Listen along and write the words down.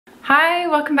Hi,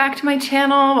 welcome back to my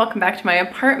channel. Welcome back to my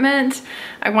apartment.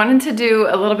 I wanted to do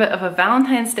a little bit of a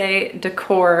Valentine's Day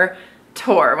decor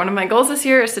tour. One of my goals this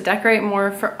year is to decorate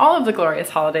more for all of the glorious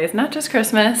holidays, not just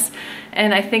Christmas,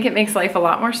 and I think it makes life a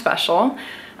lot more special.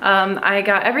 I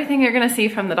got everything you're gonna see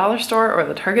from the dollar store or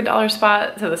the Target dollar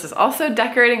spot, so this is also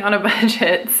decorating on a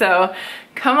budget. So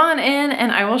come on in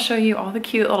and I will show you all the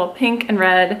cute little pink and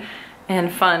red and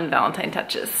fun Valentine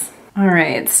touches. All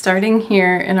right, starting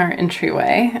here in our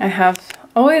entryway, I have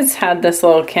always had this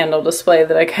little candle display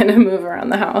that I kind of move around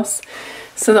the house.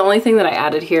 So the only thing that I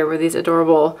added here were these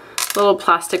adorable little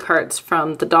plastic hearts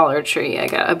from the Dollar Tree. I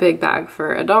got a big bag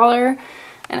for $1.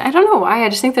 And I don't know why, I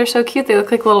just think they're so cute. They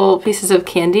look like little pieces of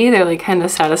candy. They're like kind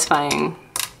of satisfying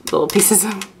little pieces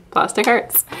of plastic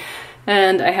hearts.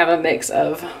 And I have a mix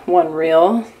of one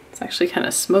real, it's actually kind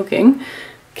of smoking,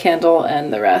 candle,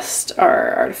 and the rest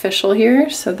are artificial here.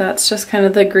 So that's just kind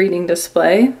of the greeting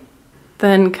display.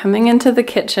 Then coming into the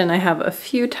kitchen, I have a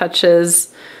few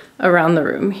touches around the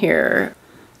room here.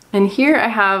 And here I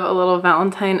have a little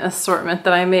Valentine assortment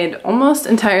that I made almost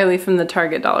entirely from the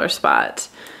Target dollar spot.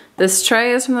 This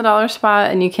tray is from the dollar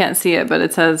spot and you can't see it, but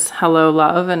it says hello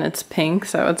love and it's pink,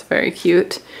 so it's very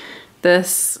cute.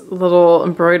 This little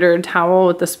embroidered towel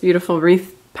with this beautiful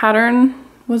wreath pattern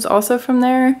was also from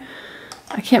there.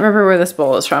 I can't remember where this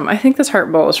bowl is from. I think this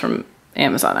heart bowl is from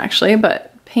Amazon actually,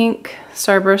 but pink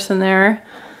starburst in there.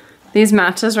 These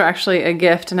matches were actually a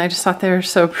gift and I just thought they were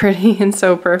so pretty and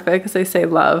so perfect because they say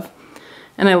love.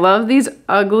 And I love these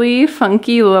ugly,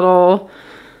 funky little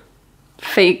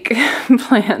fake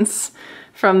plants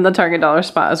from the Target dollar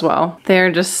spot as well.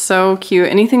 They're just so cute.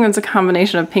 Anything that's a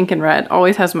combination of pink and red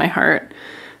always has my heart.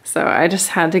 So I just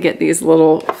had to get these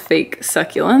little fake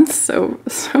succulents.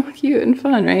 So cute and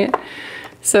fun, right?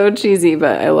 So cheesy,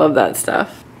 but I love that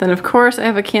stuff. Then of course I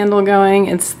have a candle going.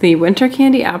 It's the Winter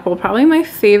Candy Apple, probably my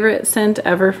favorite scent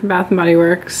ever from Bath & Body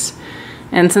Works.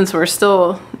 And since we're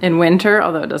still in winter,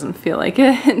 although it doesn't feel like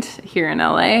it here in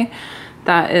LA,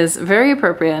 that is very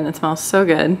appropriate and it smells so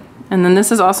good. And then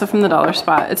this is also from the dollar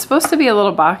spot. It's supposed to be a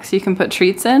little box you can put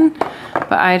treats in,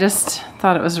 but I just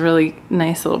thought it was a really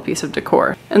nice little piece of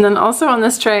decor. And then also on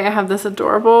this tray, I have this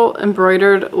adorable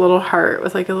embroidered little heart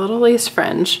with like a little lace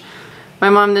fringe. My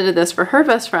mom knitted this for her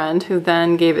best friend, who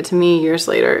then gave it to me years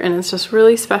later, and it's just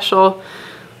really special.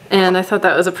 And I thought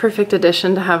that was a perfect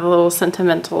addition to have a little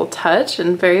sentimental touch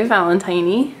and very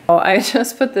Valentine-y. I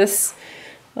just put this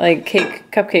like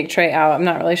cupcake tray out. I'm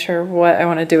not really sure what I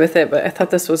want to do with it, but I thought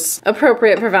this was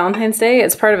appropriate for Valentine's Day.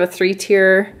 It's part of a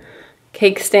 3-tier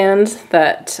cake stand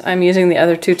that I'm using the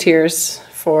other 2 tiers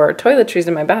for toiletries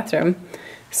in my bathroom.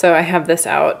 So I have this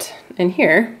out in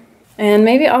here. And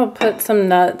maybe I'll put some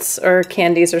nuts or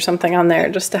candies or something on there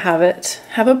just to have it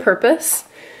have a purpose.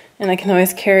 And I can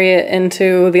always carry it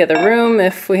into the other room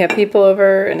if we have people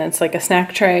over and it's like a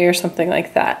snack tray or something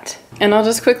like that. And I'll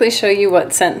just quickly show you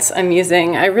what scents I'm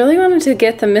using. I really wanted to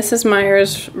get the Mrs.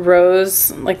 Meyer's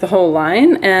Rose, like the whole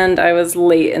line, and I was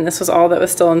late and this was all that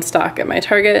was still in stock at my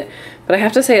Target. But I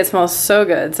have to say it smells so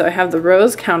good. So I have the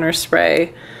Rose Counter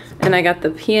Spray and I got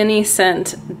the Peony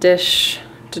Scent dish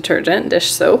detergent, dish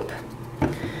soap.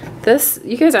 This,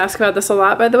 you guys ask about this a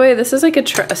lot, by the way. This is like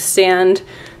a stand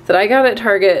that I got at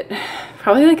Target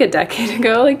probably like a decade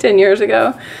ago, like 10 years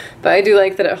ago. But I do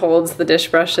like that it holds the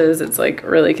dish brushes. It's like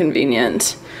really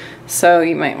convenient. So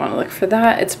you might want to look for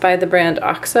that. It's by the brand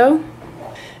XOXO.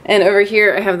 And over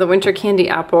here I have the Winter Candy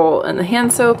Apple and the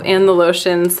hand soap and the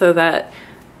lotion so that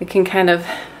it can kind of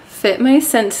fit my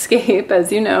scentscape.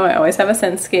 As you know, I always have a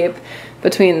scentscape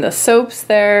between the soaps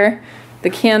there, the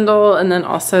candle, and then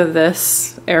also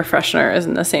this air freshener is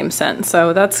in the same scent.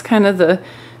 So that's kind of the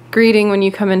greeting when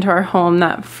you come into our home,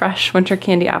 that fresh Winter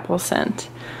Candy Apple scent.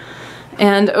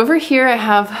 And over here I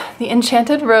have the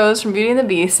Enchanted Rose from Beauty and the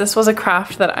Beast. This was a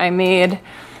craft that I made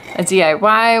a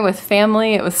DIY with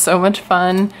family. It was so much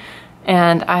fun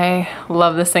and I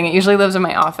love this thing. It usually lives in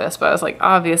my office, but I was like,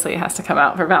 obviously it has to come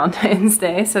out for Valentine's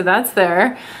Day, so that's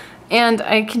there. And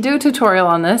I can do a tutorial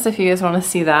on this if you guys want to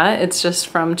see that. It's just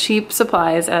from cheap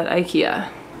supplies at IKEA.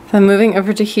 Then moving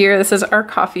over to here, this is our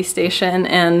coffee station,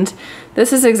 and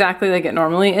this is exactly like it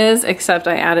normally is, except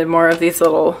I added more of these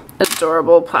little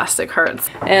adorable plastic hearts.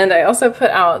 And I also put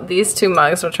out these 2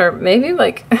 mugs, which are maybe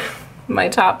like my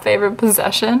top favorite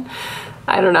possession.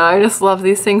 I don't know, I just love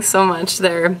these things so much.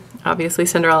 They're obviously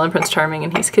Cinderella and Prince Charming,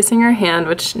 and he's kissing her hand,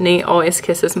 which Nate always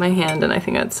kisses my hand, and I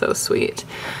think that's so sweet.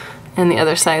 And the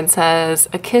other side says,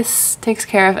 a kiss takes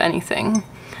care of anything.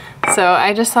 So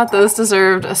I just thought those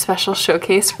deserved a special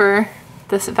showcase for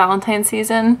this Valentine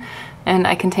season, and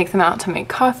I can take them out to make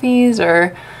coffees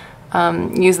or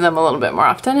use them a little bit more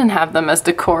often and have them as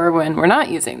decor when we're not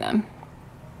using them.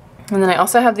 And then I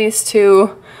also have these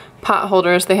two pot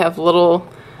holders. They have little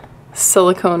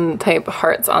silicone type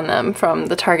hearts on them from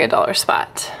the Target dollar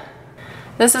spot.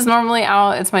 This is normally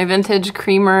out. It's my vintage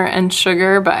creamer and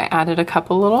sugar, but I added a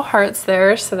couple little hearts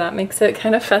there, so that makes it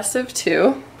kind of festive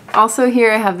too. Also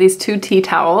here I have these two tea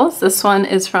towels. This one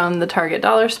is from the Target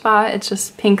dollar spot. It's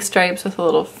just pink stripes with a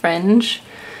little fringe.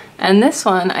 And this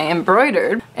one I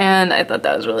embroidered, and I thought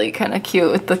that was really kind of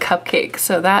cute with the cupcake.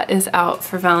 So that is out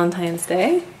for Valentine's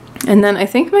Day. And then I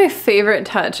think my favorite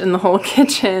touch in the whole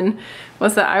kitchen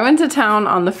was that I went to town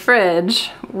on the fridge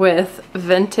with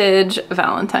vintage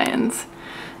Valentine's.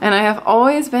 And I have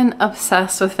always been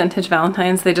obsessed with vintage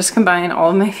Valentine's. They just combine all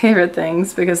of my favorite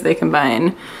things because they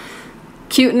combine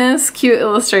cuteness, cute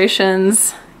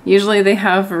illustrations. Usually they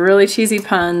have really cheesy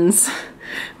puns,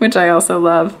 which I also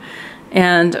love.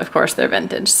 And of course they're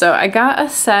vintage. So I got a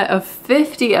set of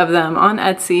 50 of them on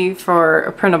Etsy for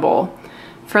a printable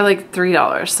for like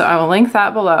 $3. So I will link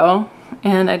that below.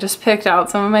 And I just picked out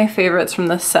some of my favorites from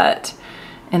the set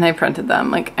and I printed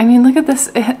them. Like, I mean, look at this.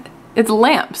 It's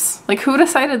lamps. Like, who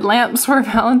decided lamps were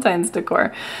Valentine's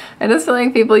decor? I just feel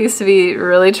like people used to be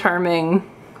really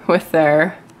charming with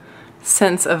their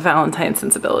sense of Valentine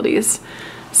sensibilities.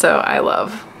 So I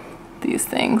love these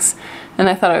things. And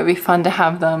I thought it would be fun to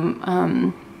have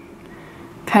them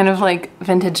kind of like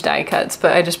vintage die cuts,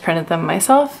 but I just printed them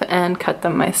myself and cut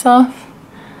them myself.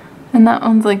 And that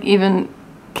one's like even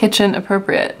kitchen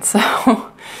appropriate. So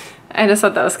I just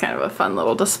thought that was kind of a fun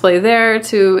little display there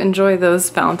to enjoy those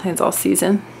Valentines all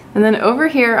season. And then over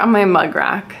here on my mug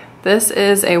rack, this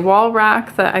is a wall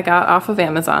rack that I got off of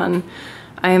Amazon.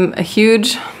 I'm a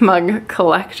huge mug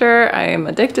collector. I am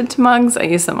addicted to mugs. I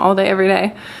use them all day, every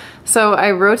day. So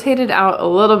I rotated out a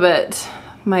little bit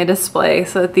my display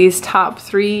so that these top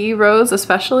 3 rows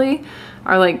especially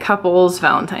are like couples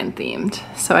Valentine themed.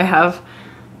 So I have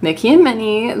Mickey and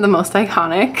Minnie, the most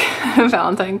iconic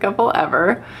Valentine couple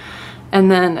ever. And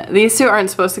then these two aren't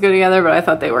supposed to go together, but I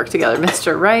thought they worked together.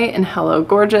 Mr. Right and Hello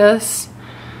Gorgeous.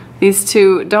 These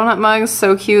two donut mugs,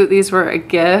 so cute. These were a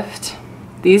gift.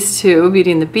 These two,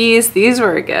 Beauty and the Beast, these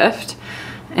were a gift.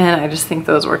 And I just think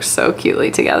those work so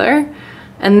cutely together.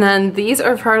 And then these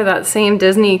are part of that same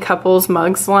Disney couples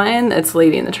mugs line. It's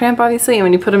Lady and the Tramp, obviously, and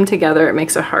when you put them together, it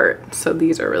makes a heart. So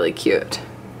these are really cute.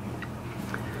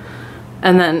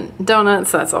 And then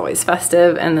donuts, that's always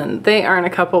festive. And then they aren't a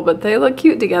couple, but they look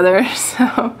cute together.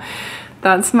 So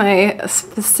that's my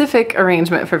specific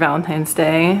arrangement for Valentine's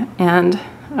Day. And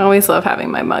I always love having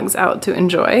my mugs out to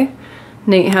enjoy.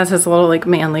 Nate has his little like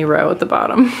manly row at the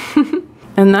bottom.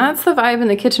 And that's the vibe in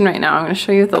the kitchen right now. I'm gonna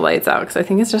show you with the lights out because I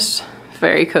think it's just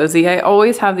very cozy. I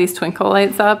always have these twinkle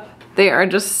lights up. They are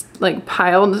just like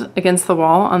piled against the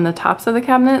wall on the tops of the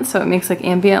cabinet, so it makes like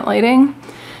ambient lighting.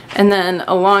 And then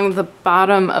along the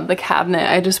bottom of the cabinet,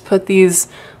 I just put these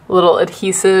little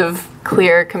adhesive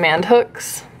clear command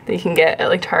hooks that you can get at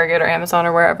like Target or Amazon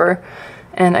or wherever.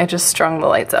 And I just strung the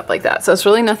lights up like that. So it's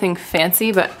really nothing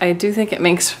fancy, but I do think it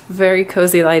makes very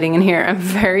cozy lighting in here. I'm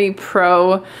very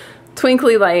pro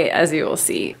twinkly light, as you will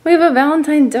see. We have a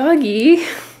Valentine doggy.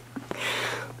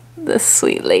 This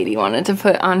sweet lady wanted to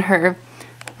put on her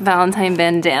Valentine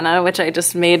bandana, which I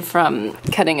just made from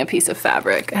cutting a piece of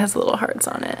fabric. It has little hearts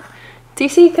on it.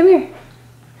 DC, come here.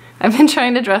 I've been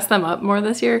trying to dress them up more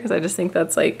this year because I just think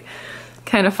that's like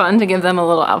kind of fun to give them a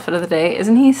little outfit of the day.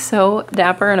 Isn't he so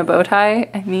dapper in a bow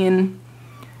tie? I mean,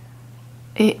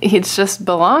 it just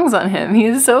belongs on him. He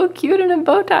is so cute in a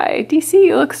bow tie. DC,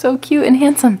 you look so cute and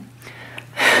handsome.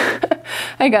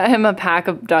 I got him a pack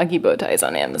of doggy bow ties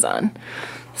on Amazon.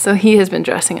 So he has been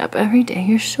dressing up every day.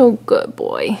 You're so good,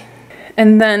 boy.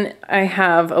 And then I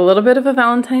have a little bit of a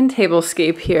Valentine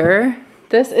tablescape here.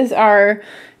 This is our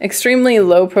extremely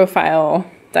low profile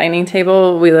dining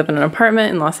table. We live in an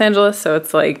apartment in Los Angeles, so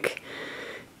it's like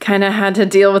kind of had to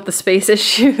deal with the space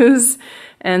issues.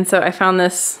 And so I found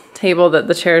this table that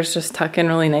the chairs just tuck in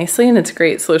really nicely, and it's a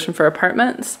great solution for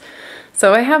apartments.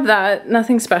 So I have that,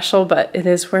 nothing special, but it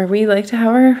is where we like to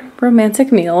have our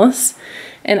romantic meals.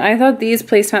 And I thought these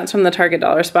placemats from the Target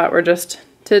dollar spot were just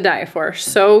to die for.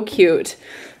 So cute.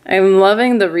 I'm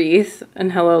loving the wreath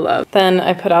and Hello Love. Then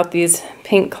I put out these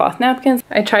pink cloth napkins.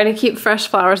 I try to keep fresh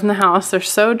flowers in the house. They're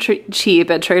so cheap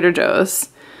at Trader Joe's.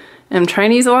 And I'm trying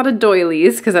to use a lot of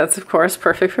doilies because that's of course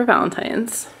perfect for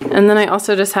Valentine's. And then I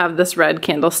also just have this red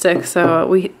candlestick, so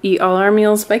we eat all our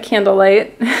meals by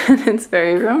candlelight. It's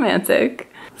very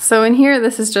romantic. So in here,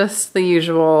 this is just the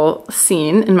usual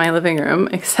scene in my living room,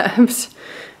 except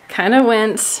kind of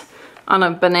went on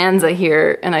a bonanza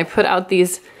here, and I put out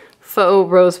these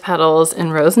faux rose petals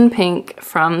in rose and pink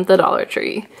from the Dollar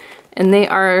Tree. And they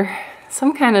are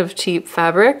some kind of cheap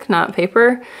fabric, not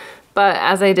paper. But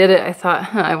as I did it, I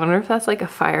thought, I wonder if that's like a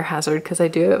fire hazard, because I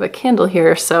do have a candle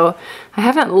here. So I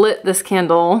haven't lit this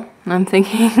candle. I'm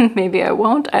thinking maybe I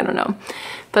won't, I don't know.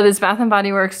 But it's Bath &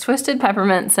 Body Works Twisted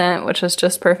Peppermint scent, which is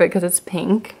just perfect because it's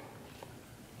pink.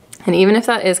 And even if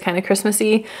that is kind of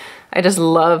Christmassy, I just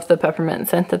love the peppermint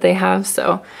scent that they have.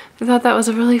 So I thought that was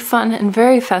a really fun and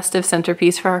very festive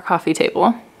centerpiece for our coffee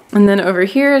table. And then over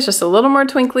here is just a little more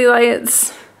twinkly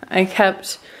lights. I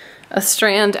kept a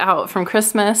strand out from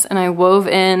Christmas and I wove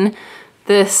in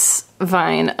this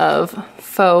vine of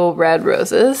faux red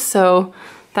roses. So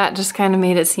that just kind of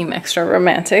made it seem extra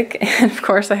romantic. And of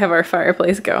course I have our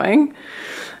fireplace going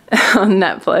on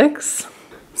Netflix.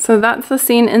 So that's the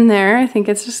scene in there. I think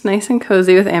it's just nice and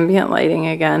cozy with ambient lighting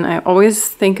again. I always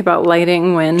think about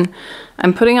lighting when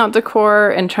I'm putting out decor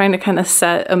and trying to kind of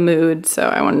set a mood. So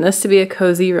I wanted this to be a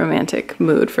cozy, romantic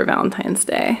mood for Valentine's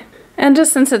Day. And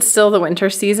just since it's still the winter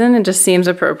season, it just seems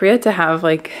appropriate to have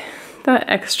like that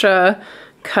extra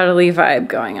cuddly vibe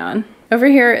going on. Over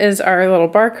here is our little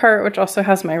bar cart, which also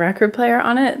has my record player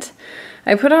on it.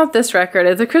 I put out this record.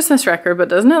 It's a Christmas record, but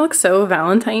doesn't it look so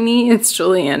Valentine-y? It's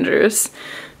Julie Andrews.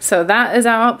 So that is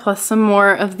out, plus some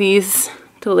more of these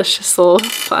delicious little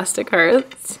plastic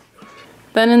hearts.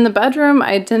 Then in the bedroom,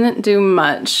 I didn't do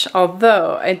much,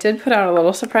 although I did put out a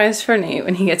little surprise for Nate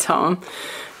when he gets home.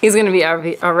 He's gonna be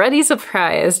already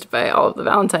surprised by all of the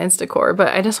Valentine's decor, but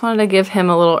I just wanted to give him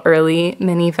a little early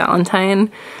mini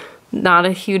Valentine. Not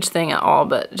a huge thing at all,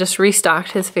 but just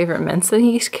restocked his favorite mints that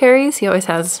he carries. He always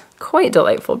has quite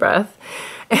delightful breath,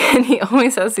 and he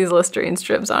always has these Listerine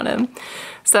strips on him.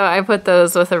 So I put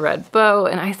those with a red bow,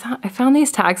 and I found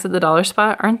these tags at the dollar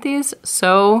spot. Aren't these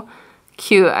so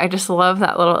cute? I just love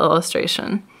that little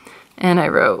illustration. And I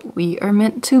wrote, "We are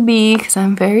meant to be," because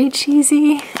I'm very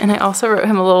cheesy. And I also wrote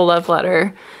him a little love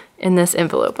letter in this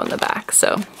envelope on the back.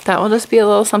 So that will just be a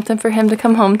little something for him to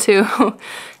come home to,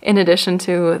 in addition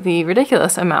to the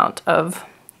ridiculous amount of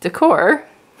decor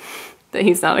that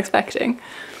he's not expecting.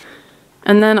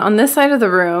 And then on this side of the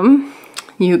room,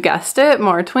 you guessed it,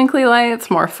 more twinkly lights,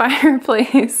 more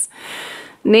fireplace.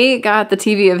 Nate got the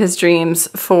TV of his dreams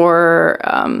for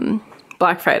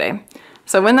Black Friday.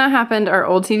 So when that happened, our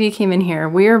old TV came in here.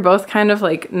 We were both kind of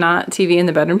like not TV in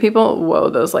the bedroom people. Whoa,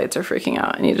 those lights are freaking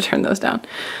out. I need to turn those down.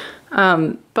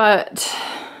 But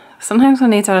sometimes when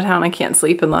Nate's out of town, I can't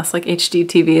sleep unless like HD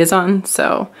TV is on.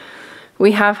 So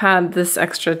we have had this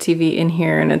extra TV in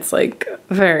here, and it's like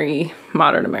very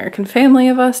modern American family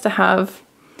of us to have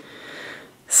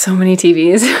so many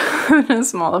TVs in a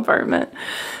small apartment.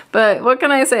 But what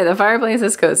can I say? The fireplace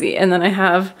is cozy. And then I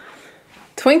have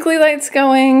twinkly lights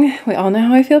going. We all know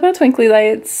how I feel about twinkly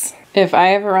lights. If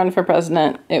I ever run for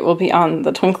president, it will be on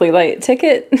the twinkly light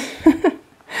ticket.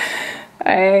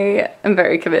 I am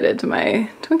very committed to my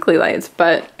twinkly lights,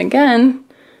 but again,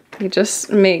 they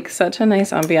just make such a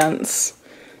nice ambiance.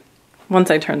 Once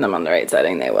I turn them on the right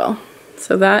setting, they will.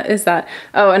 So that is that.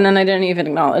 Oh, and then I didn't even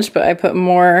acknowledge, but I put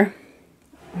more,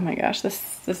 oh my gosh,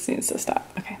 this needs to stop.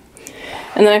 Okay.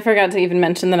 And then I forgot to even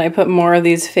mention that I put more of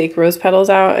these fake rose petals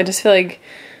out. I just feel like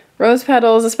rose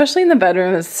petals, especially in the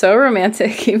bedroom, is so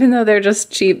romantic, even though they're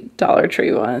just cheap Dollar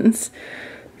Tree ones.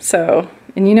 So,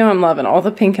 and you know I'm loving all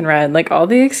the pink and red, like all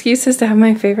the excuses to have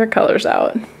my favorite colors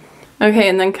out. Okay,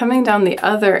 and then coming down the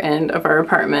other end of our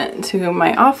apartment to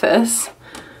my office,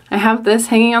 I have this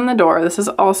hanging on the door. This is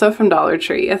also from Dollar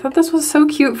Tree. I thought this was so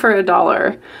cute for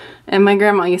 $1. And my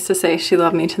grandma used to say she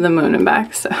loved me to the moon and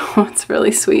back, so it's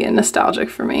really sweet and nostalgic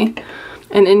for me.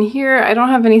 And in here, I don't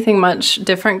have anything much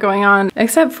different going on,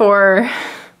 except for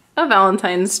a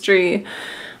Valentine's tree.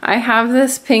 I have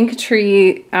this pink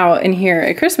tree out in here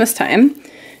at Christmas time,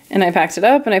 and I packed it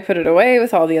up and I put it away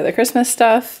with all the other Christmas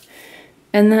stuff.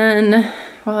 And then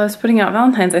while I was putting out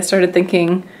Valentine's, I started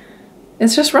thinking,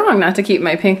 it's just wrong not to keep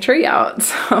my pink tree out.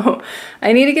 So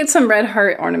I need to get some red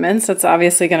heart ornaments. That's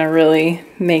obviously gonna really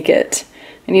make it.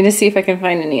 I need to see if I can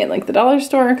find any at like the dollar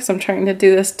store, because I'm trying to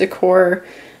do this decor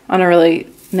on a really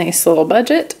nice little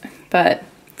budget. But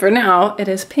for now, it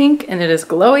is pink and it is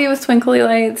glowy with twinkly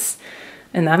lights,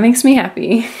 and that makes me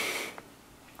happy.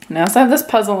 And I also have this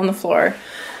puzzle on the floor,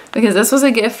 because this was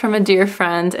a gift from a dear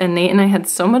friend, and Nate and I had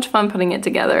so much fun putting it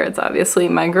together. It's obviously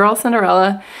My Girl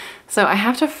Cinderella. So I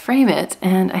have to frame it,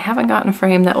 and I haven't gotten a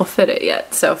frame that will fit it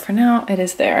yet. So for now, it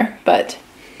is there, but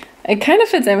it kind of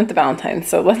fits in with the Valentine's,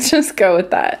 so let's just go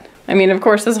with that. I mean, of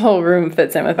course, this whole room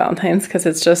fits in with Valentine's because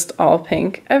it's just all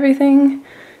pink everything,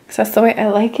 because that's the way I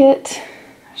like it.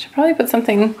 I should probably put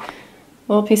something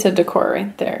Little piece of decor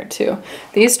right there too.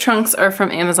 These trunks are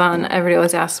from Amazon. Everybody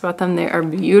always asks about them. They are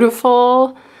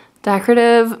beautiful,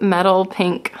 decorative, metal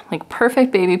pink, like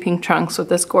perfect baby pink trunks with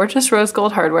this gorgeous rose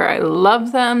gold hardware. I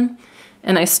love them,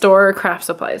 and I store craft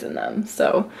supplies in them.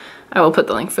 So I will put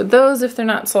the link for those if they're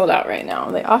not sold out right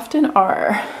now. They often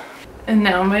are. And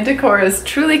now my decor is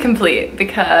truly complete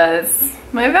because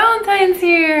my Valentine's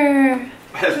here.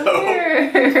 Hello.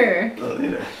 Here. Hello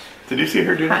there. Did you see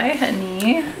her do that? Hi,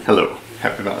 honey. Hello.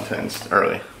 Happy Valentine's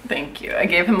early. Thank you. I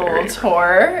gave him a little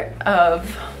tour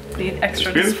of the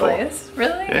extra displays.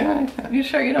 Really? Yeah. You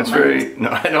sure you don't It's mind? very, no,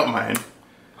 I don't mind.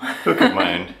 Who could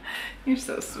mind? You're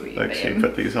so sweet, Like, babe. she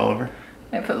put these all over?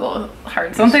 I put little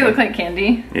hearts. Don't they look like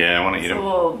candy? Yeah, I want to eat It's a them.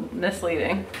 little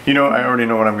misleading. You know, I already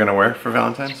know what I'm going to wear for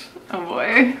Valentine's. Oh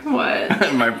boy,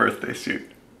 what? My birthday suit.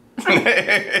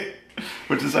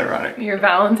 Which is ironic. Your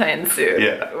Valentine's suit.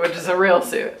 Yeah. Which is a real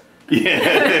suit.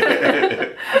 Yeah.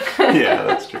 Yeah,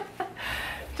 that's true.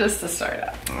 Just to start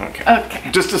out. Okay.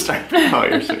 Okay. Just to start. Oh,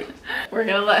 you're sweet. We're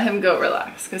gonna let him go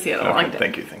relax because he had a long day.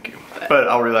 Thank you, thank you. But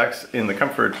I'll relax in the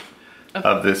comfort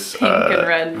of this pink and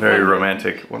red very wonderland.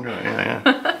 romantic wonderland.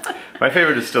 Yeah. My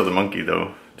favorite is still the monkey,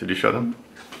 though. Did you show them?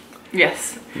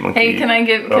 Yes. Monkey. Hey, can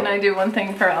I do one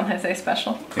thing for Valentine's Day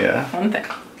special? Yeah. One thing.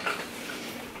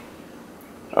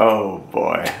 Oh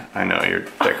boy, I know you're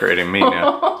decorating me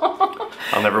now.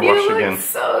 I'll never wash You again. look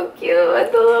so cute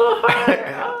with the little heart.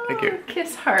 Yeah, thank you.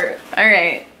 Kiss heart. All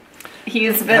right.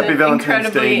 He's been Happy Valentine's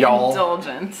incredibly Day, y'all.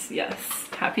 indulgent. Yes.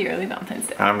 Happy early Valentine's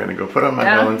Day. I'm gonna go put on my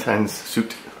Yeah. Valentine's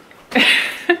suit.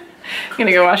 I'm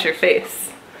gonna go wash your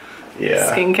face.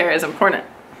 Yeah. Skincare is important.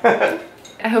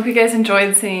 I hope you guys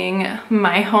enjoyed seeing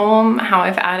my home, how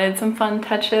I've added some fun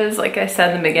touches. Like I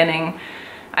said in the beginning,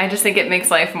 I just think it makes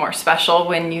life more special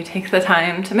when you take the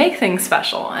time to make things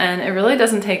special. And it really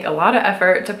doesn't take a lot of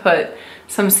effort to put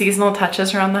some seasonal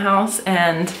touches around the house,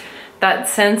 and that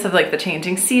sense of like the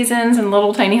changing seasons and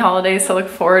little tiny holidays to look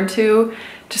forward to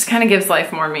just kind of gives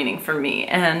life more meaning for me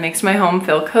and makes my home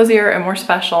feel cozier and more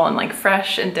special and like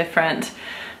fresh and different.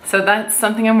 So that's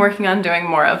something I'm working on doing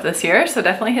more of this year. So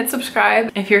definitely hit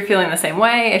subscribe if you're feeling the same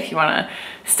way, if you want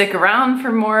to stick around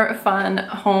for more fun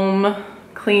home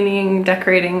cleaning,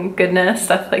 decorating goodness,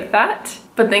 stuff like that.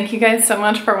 But thank you guys so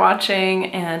much for watching,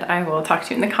 and I will talk to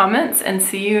you in the comments and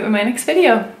see you in my next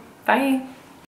video. Bye.